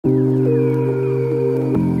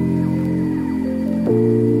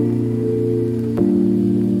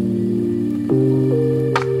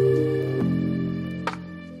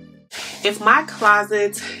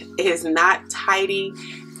closet is not tidy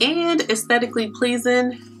and aesthetically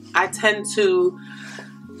pleasing, I tend to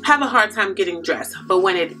have a hard time getting dressed. But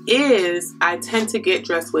when it is, I tend to get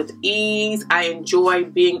dressed with ease. I enjoy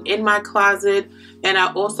being in my closet, and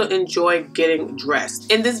I also enjoy getting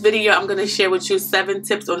dressed. In this video, I'm going to share with you 7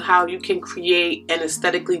 tips on how you can create an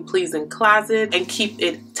aesthetically pleasing closet and keep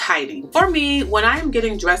it tidy. For me, when I am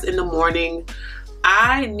getting dressed in the morning,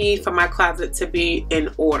 I need for my closet to be in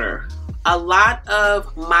order. A lot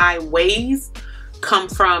of my ways come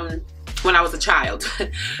from when I was a child.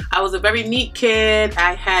 I was a very neat kid.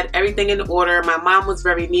 I had everything in order. My mom was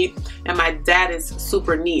very neat and my dad is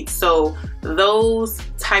super neat. So those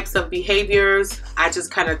types of behaviors, I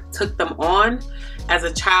just kind of took them on as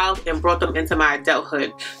a child and brought them into my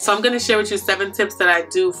adulthood. So I'm going to share with you 7 tips that I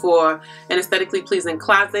do for an aesthetically pleasing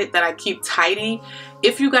closet that I keep tidy.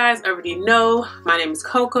 If you guys already know, my name is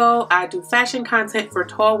Coco. I do fashion content for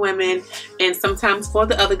tall women and sometimes for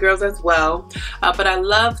the other girls as well. But I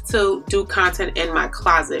love to do content in my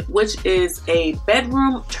closet, which is a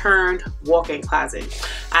bedroom turned walk-in closet.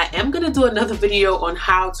 I am going to do another video on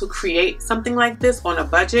how to create something like this on a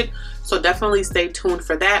budget. So definitely stay tuned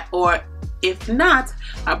for that. Or if not,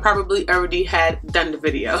 I probably already had done the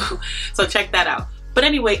video. So check that out. But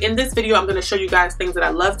anyway, in this video, I'm going to show you guys things that I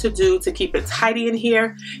love to do to keep it tidy in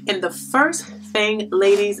here. And the first thing,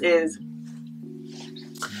 ladies, is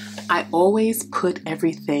I always put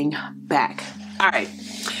everything back. All right,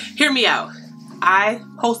 hear me out. I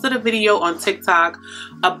posted a video on TikTok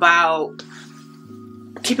about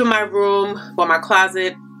keeping my room or my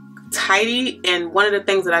closet tidy. And one of the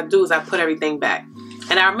things that I do is I put everything back.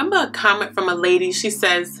 And I remember a comment from a lady. She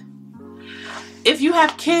says, if you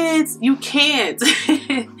have kids, you can't.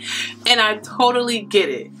 And I totally get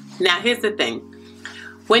it. Now, here's the thing.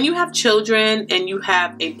 When you have children and you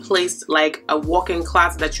have a place like a walk-in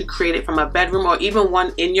closet that you created from a bedroom or even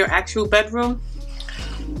one in your actual bedroom,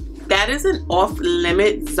 that is an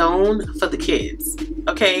off-limit zone for the kids,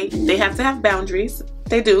 okay? They have to have boundaries.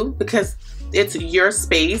 They do, because it's your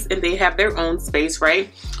space and they have their own space, right?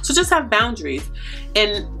 So just have boundaries.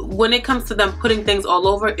 And when it comes to them putting things all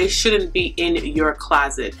over, it shouldn't be in your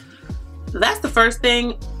closet. That's the first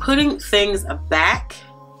thing. Putting things back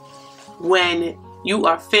when you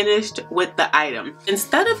are finished with the item.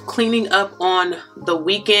 Instead of cleaning up on the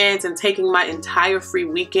weekends and taking my entire free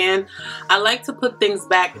weekend, I like to put things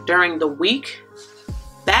back during the week.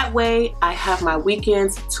 That way, I have my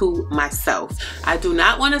weekends to myself. I do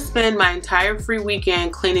not want to spend my entire free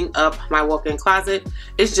weekend cleaning up my walk-in closet.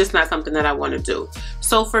 It's just not something that I want to do.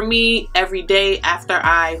 So for me, every day after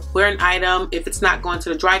I wear an item, if it's not going to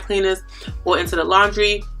the dry cleaners or into the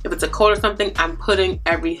laundry, if it's a coat or something, I'm putting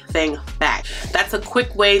everything back. That's a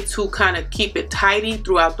quick way to kind of keep it tidy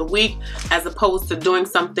throughout the week as opposed to doing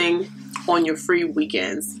something on your free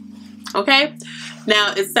weekends. Okay,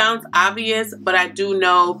 now it sounds obvious, but I do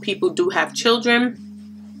know people do have children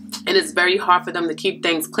and it's very hard for them to keep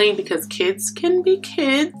things clean because kids can be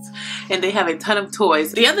kids and they have a ton of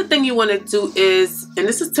toys. The other thing you want to do is, and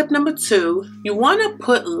this is tip number 2, you want to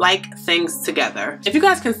put like things together. If you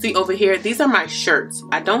guys can see over here, these are my shirts.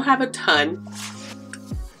 I don't have a ton.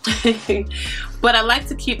 But I like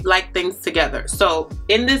to keep like things together. So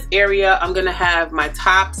in this area, I'm gonna have my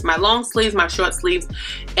tops, my long sleeves, my short sleeves,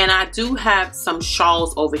 and I do have some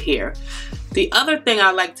shawls over here. The other thing I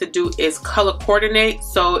like to do is color coordinate.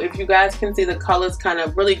 So if you guys can see, the colors kind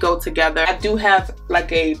of really go together. I do have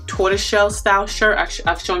like a tortoiseshell style shirt.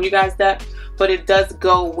 I've shown you guys that, but it does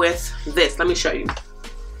go with this. Let me show you.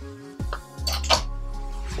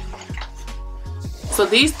 So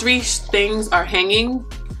these 3 things are hanging,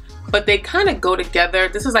 but they kind of go together.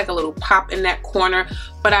 This is like a little pop in that corner,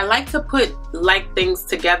 but I like to put like things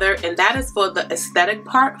together, and that is for the aesthetic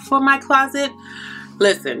part for my closet.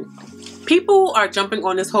 Listen, people are jumping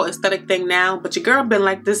on this whole aesthetic thing now, but your girl been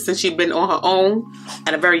like this since she's been on her own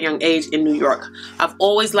at a very young age in New York. I've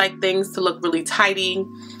always liked things to look really tidy,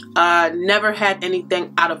 never had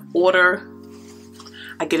anything out of order.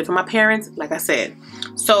 I get it from my parents, like I said.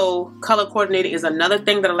 So color coordinating is another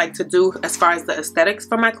thing that I like to do as far as the aesthetics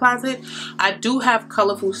for my closet. I do have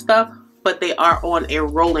colorful stuff, but they are on a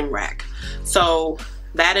rolling rack. So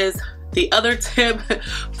that is the other tip.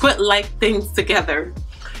 Put like things together.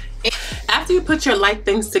 After you put your like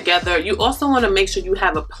things together, you also want to make sure you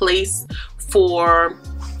have a place for,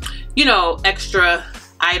 you know, extra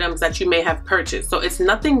items that you may have purchased. So it's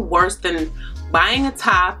nothing worse than buying a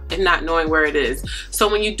top and not knowing where it is. So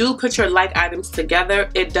when you do put your like items together,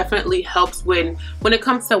 it definitely helps when it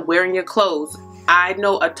comes to wearing your clothes. I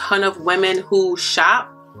know a ton of women who shop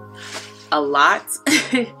a lot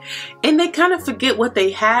and they kind of forget what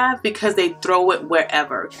they have because they throw it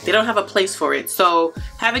wherever. They don't have a place for it. So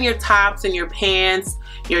having your tops and your pants,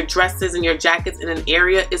 your dresses and your jackets in an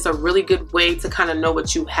area is a really good way to kind of know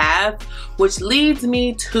what you have, which leads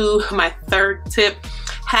me to my third tip.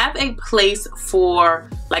 Have a place for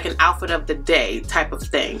like an outfit of the day type of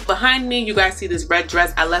thing. Behind me, you guys see this red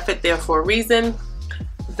dress. I left it there for a reason.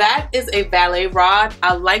 That is a ballet rod.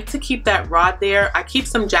 I like to keep that rod there. I keep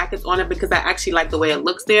some jackets on it because I actually like the way it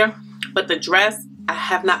looks there. But the dress, I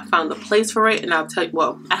have not found a place for it. And I'll tell you,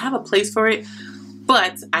 well, I have a place for it,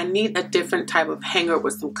 but I need a different type of hanger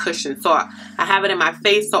with some cushion. So I have it in my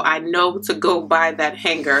face so I know to go buy that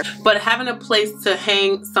hanger. But having a place to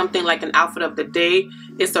hang something like an outfit of the day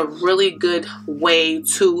is a really good way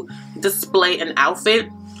to display an outfit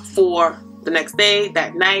for the next day,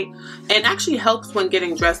 that night, and actually helps when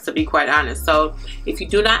getting dressed, to be quite honest. So if you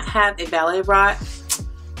do not have a ballet rod,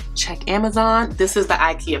 check Amazon. This is the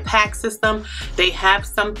IKEA pack system. They have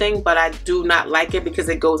something, but I do not like it because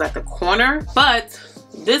it goes at the corner. But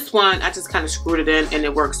this one, I just kind of screwed it in and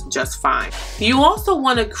it works just fine. You also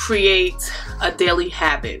want to create a daily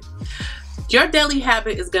habit. Your daily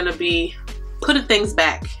habit is going to be putting things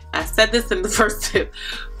back. I said this in the first tip.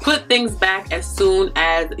 Put things back as soon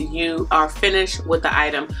as you are finished with the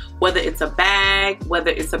item. Whether it's a bag,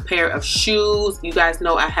 whether it's a pair of shoes. You guys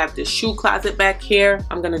know I have this shoe closet back here.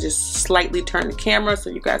 I'm gonna just slightly turn the camera so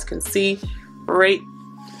you guys can see right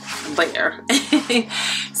there.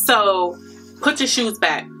 So put your shoes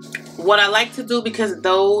back. What I like to do, because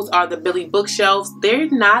those are the Billy bookshelves, they're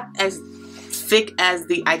not as thick as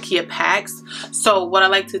the IKEA packs. So what I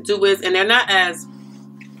like to do is, and they're not as,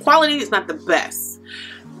 quality is not the best.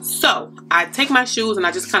 So I take my shoes and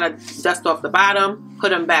I just kind of dust off the bottom, put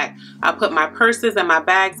them back. I put my purses and my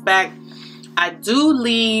bags back. I do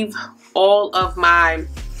leave all of my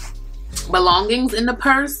belongings in the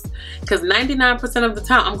purse because 99% of the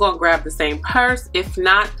time I'm going to grab the same purse. If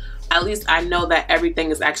not, at least I know that everything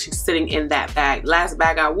is actually sitting in that bag. Last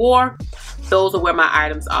bag I wore, those are where my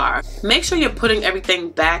items are. Make sure you're putting everything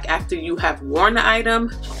back after you have worn the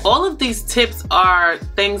item. All of these tips are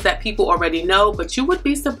things that people already know, but you would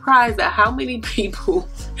be surprised at how many people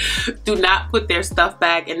do not put their stuff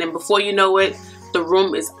back, and then before you know it, the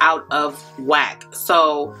room is out of whack.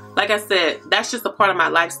 So like I said, that's just a part of my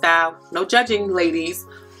lifestyle. No judging, ladies.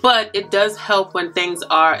 But it does help when things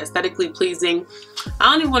are aesthetically pleasing.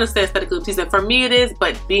 I don't even want to say aesthetically pleasing. For me it is,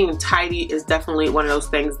 but being tidy is definitely one of those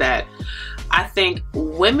things that I think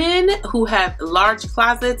women who have large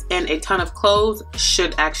closets and a ton of clothes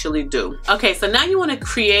should actually do. Okay, so now you want to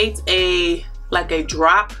create a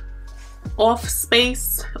drop off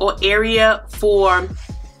space or area for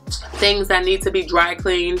things that need to be dry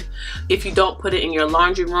cleaned. If you don't put it in your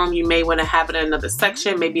laundry room, you may want to have it in another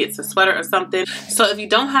section. Maybe it's a sweater or something. So if you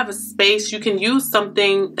don't have a space, you can use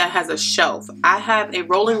something that has a shelf. I have a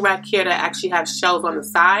rolling rack here that actually has shelves on the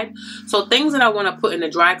side. So things that I want to put in the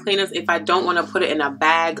dry cleaners, if I don't want to put it in a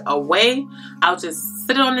bag away, I'll just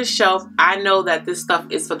sit it on the shelf. I know that this stuff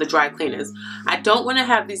is for the dry cleaners. I don't want to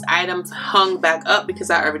have these items hung back up because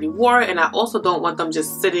I already wore it, and I also don't want them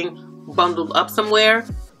just sitting bundled up somewhere.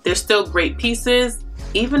 They're still great pieces.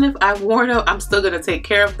 Even if I've worn them, I'm still gonna take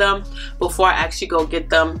care of them before I actually go get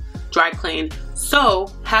them dry cleaned.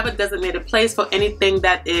 So have a designated place for anything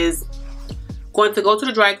that is going to go to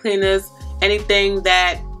the dry cleaners, anything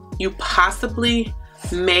that you possibly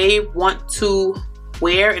may want to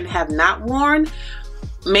wear and have not worn.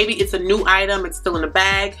 Maybe it's a new item, it's still in a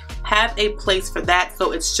bag. Have a place for that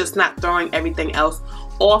so it's just not throwing everything else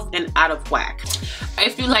off and out of whack.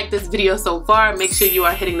 If you like this video so far, make sure you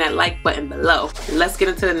are hitting that like button below. Let's get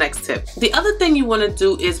into the next tip. The other thing you want to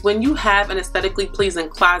do is when you have an aesthetically pleasing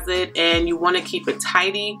closet and you want to keep it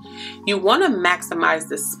tidy, you want to maximize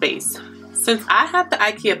the space. Since I have the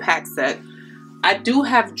IKEA pack set, I do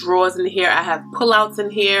have drawers in here, I have pullouts in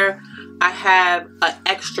here, I have an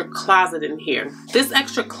extra closet in here. This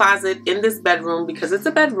extra closet in this bedroom, because it's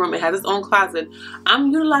a bedroom, it has its own closet,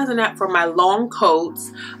 I'm utilizing that for my long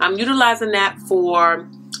coats. I'm utilizing that for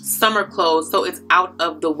summer clothes, so it's out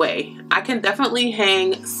of the way. I can definitely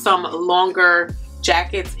hang some longer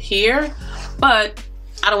jackets here, but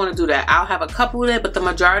I don't want to do that. I'll have a couple there, but the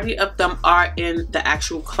majority of them are in the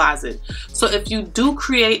actual closet. So if you do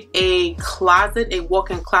create a closet, a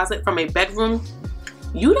walk-in closet from a bedroom,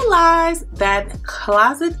 utilize that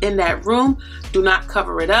closet in that room. Do not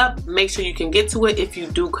cover it up. Make sure you can get to it if you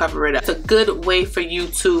do cover it up. It's a good way for you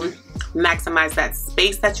to maximize that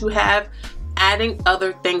space that you have, adding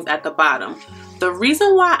other things at the bottom. The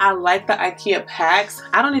reason why I like the IKEA packs,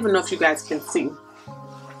 I don't even know if you guys can see,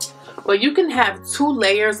 but you can have 2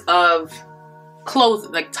 layers of clothes,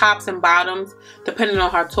 like tops and bottoms, depending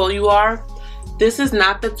on how tall you are. This is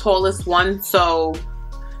not the tallest one, so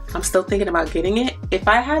I'm still thinking about getting it. If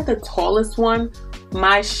I had the tallest one,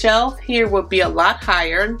 my shelf here would be a lot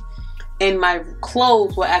higher and my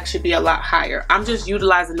clothes will actually be a lot higher. I'm just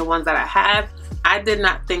utilizing the ones that I have. I did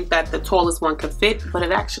not think that the tallest one could fit, but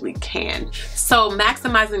it actually can. So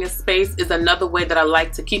maximizing a space is another way that I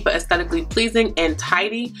like to keep it aesthetically pleasing and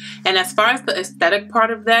tidy. And as far as the aesthetic part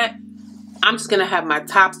of that, I'm just gonna have my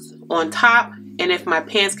tops on top, and if my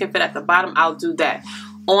pants can fit at the bottom, I'll do that.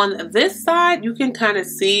 On this side, you can kind of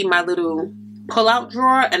see my little pull-out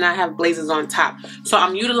drawer, and I have blazers on top. So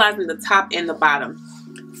I'm utilizing the top and the bottom.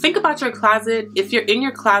 Think about your closet. If you're in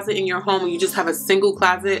your closet in your home and you just have a single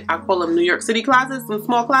closet, I call them New York City closets, some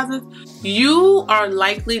small closets, you are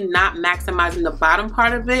likely not maximizing the bottom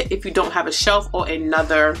part of it if you don't have a shelf or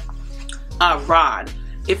another rod.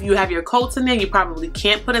 If you have your coats in there, you probably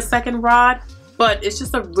can't put a second rod, but it's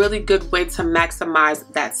just a really good way to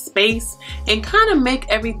maximize that space and kind of make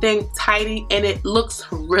everything tidy, and it looks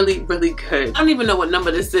really, really good. I don't even know what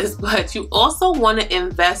number this is, but you also want to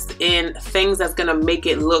invest in things that's going to make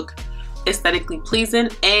it look aesthetically pleasing,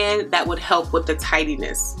 and that would help with the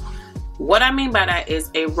tidiness. What I mean by that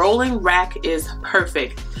is a rolling rack is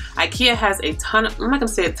perfect. IKEA has a ton of, I'm not gonna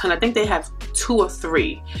say a ton, I think they have 2 or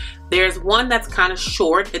 3. There's one that's kind of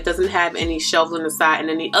short, it doesn't have any shelves on the side, and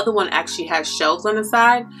then the other one actually has shelves on the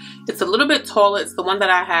side. It's a little bit taller, it's the one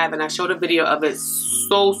that I have, and I showed a video of it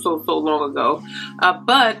so long ago.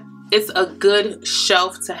 But it's a good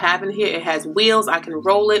shelf to have in here. It has wheels, I can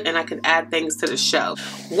roll it, and I can add things to the shelf.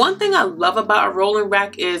 One thing I love about a rolling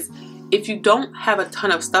rack is if you don't have a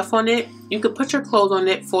ton of stuff on it, you could put your clothes on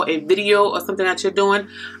it for a video or something that you're doing.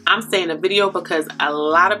 I'm saying a video because a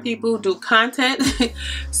lot of people do content.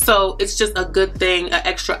 So it's just a good thing, an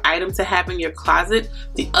extra item to have in your closet.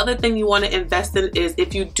 The other thing you want to invest in is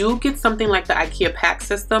if you do get something like the IKEA pack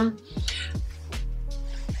system,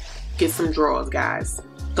 get some drawers, guys.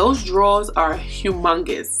 Those drawers are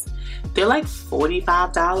humongous. They're like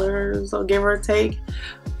 $45 or give or take.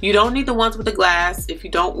 You don't need the ones with the glass if you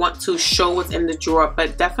don't want to show what's in the drawer,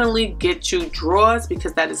 but definitely get you drawers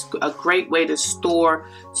because that is a great way to store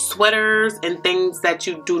sweaters and things that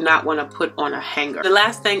you do not want to put on a hanger. The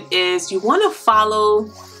last thing is you want to follow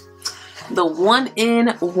the 1 in,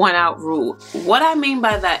 1 out rule. What I mean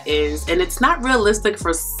by that is, and it's not realistic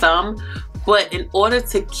for some, but in order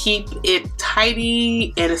to keep it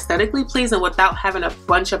tidy and aesthetically pleasing without having a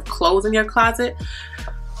bunch of clothes in your closet,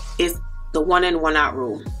 is the 1 in, 1 out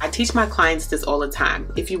rule. I teach my clients this all the time.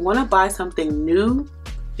 If you want to buy something new,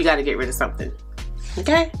 you got to get rid of something.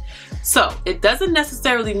 Okay? So it doesn't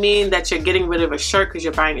necessarily mean that you're getting rid of a shirt because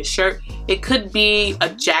you're buying a shirt. It could be a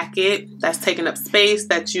jacket that's taking up space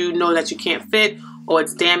that you know that you can't fit, or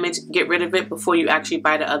it's damaged. Get rid of it before you actually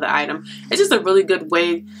buy the other item. It's just a really good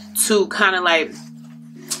way to kind of like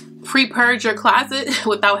pre-purge your closet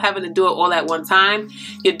without having to do it all at one time.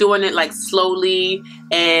 You're doing it like slowly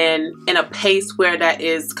and in a pace where that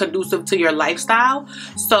is conducive to your lifestyle.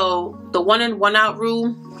 So the 1 in, 1 out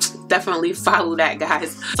rule, definitely follow that,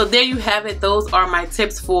 guys. So there you have it. Those are my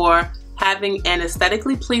tips for having an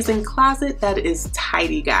aesthetically pleasing closet that is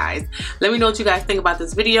tidy, guys. Let me know what you guys think about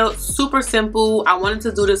this video. Super simple. I wanted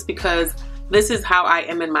to do this because this is how I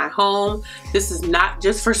am in my home. This is not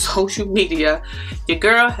just for social media. Your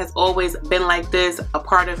girl has always been like this, a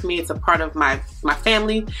part of me. It's a part of my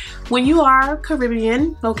family. When you are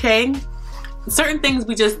Caribbean, okay, certain things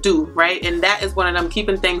we just do, right? And that is one of them,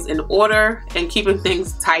 keeping things in order and keeping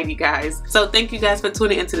things tidy, guys. So thank you guys for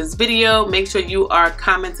tuning into this video. Make sure you are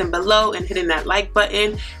commenting below and hitting that like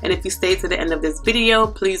button. And if you stayed to the end of this video,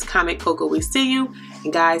 please comment Coco we see you.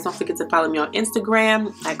 And guys, don't forget to follow me on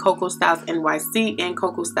Instagram at Coco Styles NYC and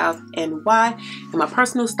Coco Styles NY, and my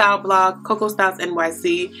personal style blog, Coco Styles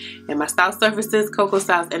NYC, and my style services, Coco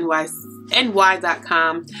Styles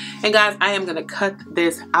NY.com. And guys, I am gonna cut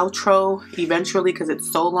this outro eventually because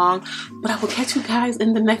it's so long, but I will catch you guys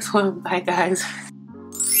in the next one. Bye, guys.